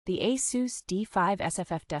The ASUS D5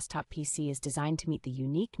 SFF desktop PC is designed to meet the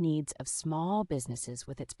unique needs of small businesses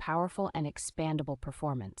with its powerful and expandable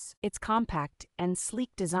performance. Its compact and sleek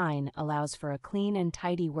design allows for a clean and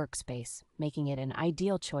tidy workspace, making it an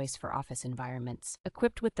ideal choice for office environments.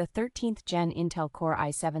 Equipped with the 13th Gen Intel Core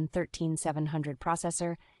i7-13700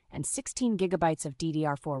 processor and 16 gigabytes of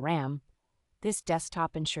DDR4 RAM, this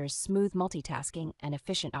desktop ensures smooth multitasking and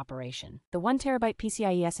efficient operation. The 1 terabyte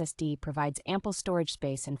PCIe SSD provides ample storage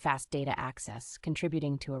space and fast data access,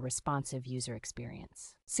 contributing to a responsive user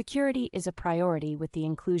experience. Security is a priority with the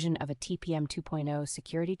inclusion of a TPM 2.0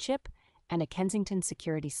 security chip and a Kensington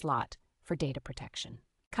Security Slot for data protection.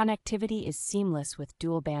 Connectivity is seamless with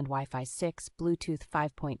dual-band Wi-Fi 6, Bluetooth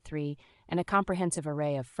 5.3, and a comprehensive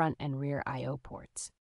array of front and rear I/O ports.